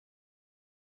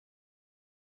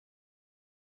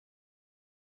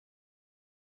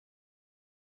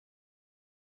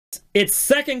It's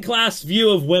second-class view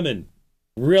of women.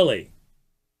 Really.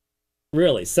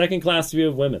 Really, second-class view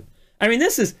of women. I mean,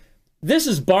 this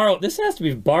is borrowed. This has to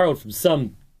be borrowed from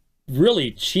some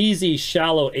really cheesy,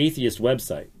 shallow atheist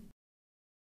website.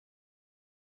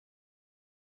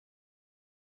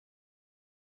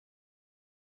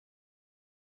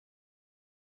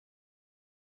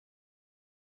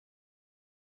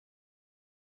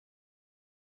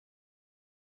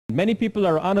 Many people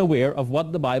are unaware of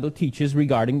what the Bible teaches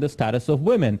regarding the status of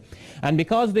women. And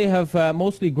because they have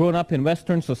mostly grown up in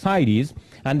Western societies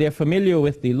and they're familiar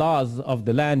with the laws of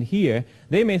the land here,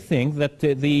 they may think that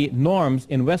the norms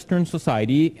in Western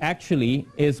society actually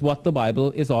is what the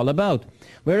Bible is all about.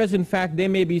 Whereas in fact they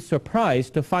may be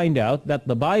surprised to find out that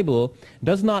the Bible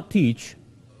does not teach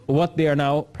what they are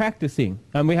now practicing,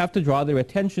 and we have to draw their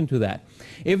attention to that.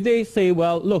 If they say,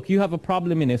 well, look, you have a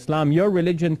problem in Islam, your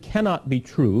religion cannot be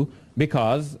true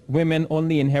because women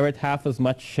only inherit half as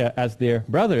much as their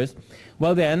brothers,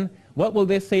 well then, what will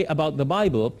they say about the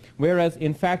Bible? Whereas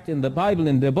in fact in the Bible,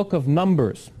 in the book of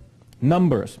Numbers,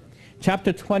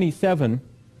 chapter 27,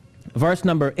 verse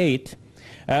number 8,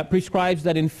 prescribes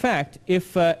that in fact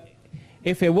if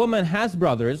a woman has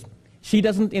brothers, she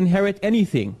doesn't inherit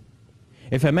anything.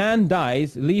 If a man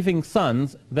dies leaving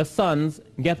sons, the sons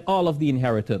get all of the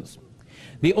inheritance.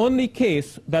 The only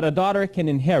case that a daughter can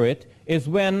inherit is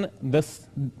when the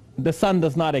son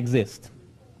does not exist.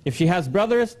 If she has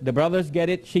brothers, the brothers get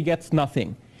it, she gets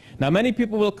nothing. Now many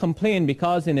people will complain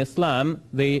because in Islam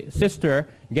the sister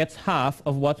gets half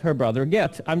of what her brother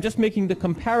gets. I'm just making the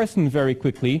comparison very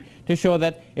quickly to show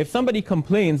that if somebody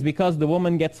complains because the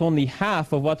woman gets only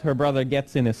half of what her brother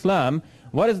gets in Islam,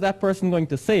 what is that person going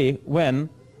to say when,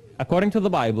 according to the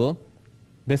Bible,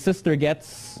 the sister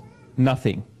gets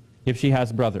nothing if she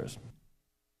has brothers?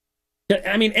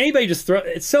 I mean, anybody just throw...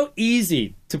 It's so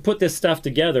easy to put this stuff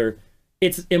together,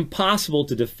 it's impossible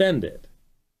to defend it.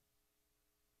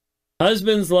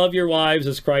 Husbands, love your wives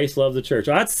as Christ loved the church.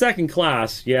 Well, that's second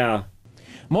class, yeah.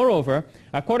 Moreover,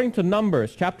 according to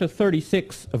Numbers chapter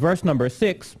 36, verse number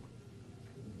 6,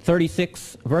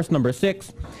 36, verse number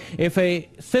 6, if a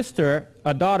sister,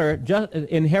 a daughter, just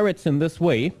inherits in this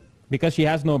way, because she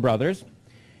has no brothers,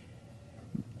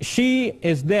 she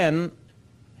is then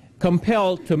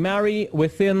compelled to marry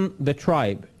within the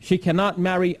tribe. She cannot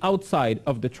marry outside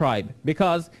of the tribe,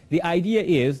 because the idea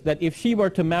is that if she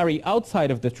were to marry outside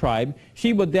of the tribe,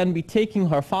 she would then be taking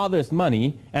her father's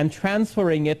money and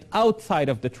transferring it outside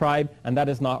of the tribe, and that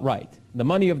is not right. The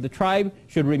money of the tribe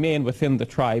should remain within the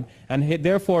tribe, and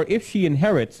therefore if she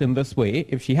inherits in this way,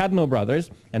 if she had no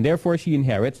brothers, and therefore she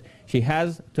inherits, she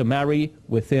has to marry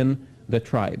within the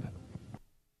tribe.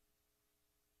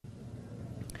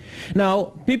 Now,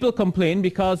 people complain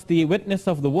because the witness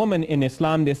of the woman in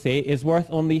Islam, they say, is worth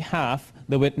only half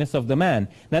the witness of the man.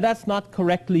 Now, that's not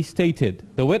correctly stated.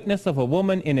 The witness of a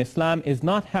woman in Islam is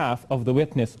not half of the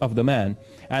witness of the man.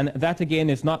 And that, again,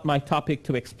 is not my topic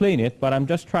to explain it, but I'm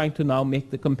just trying to now make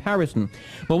the comparison.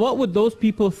 But what would those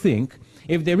people think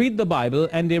if they read the Bible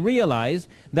and they realize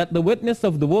that the witness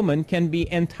of the woman can be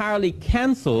entirely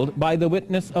cancelled by the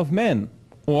witness of men?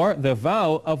 Or the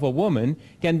vow of a woman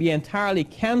can be entirely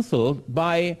cancelled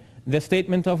by the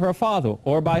statement of her father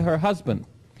or by her husband.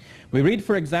 We read,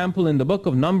 for example, in the book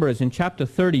of Numbers in chapter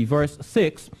 30, verse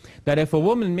 6, that if a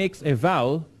woman makes a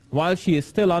vow while she is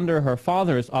still under her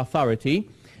father's authority,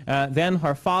 then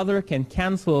her father can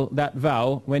cancel that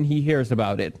vow when he hears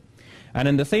about it. And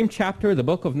in the same chapter, the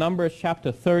book of Numbers,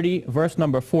 chapter 30, verse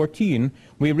number 14,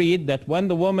 we read that when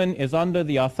the woman is under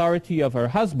the authority of her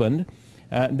husband,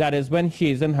 that is when she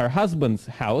is in her husband's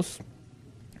house,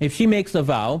 if she makes a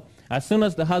vow, as soon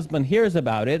as the husband hears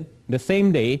about it, the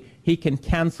same day, he can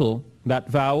cancel that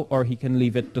vow or he can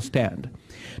leave it to stand.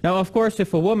 Now, of course,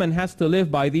 if a woman has to live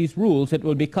by these rules, it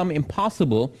will become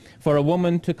impossible for a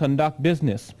woman to conduct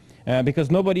business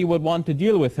because nobody would want to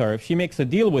deal with her. If she makes a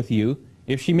deal with you,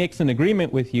 if she makes an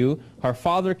agreement with you, her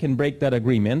father can break that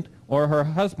agreement or her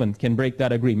husband can break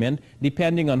that agreement,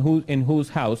 depending on in whose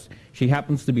house she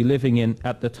happens to be living in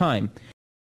at the time.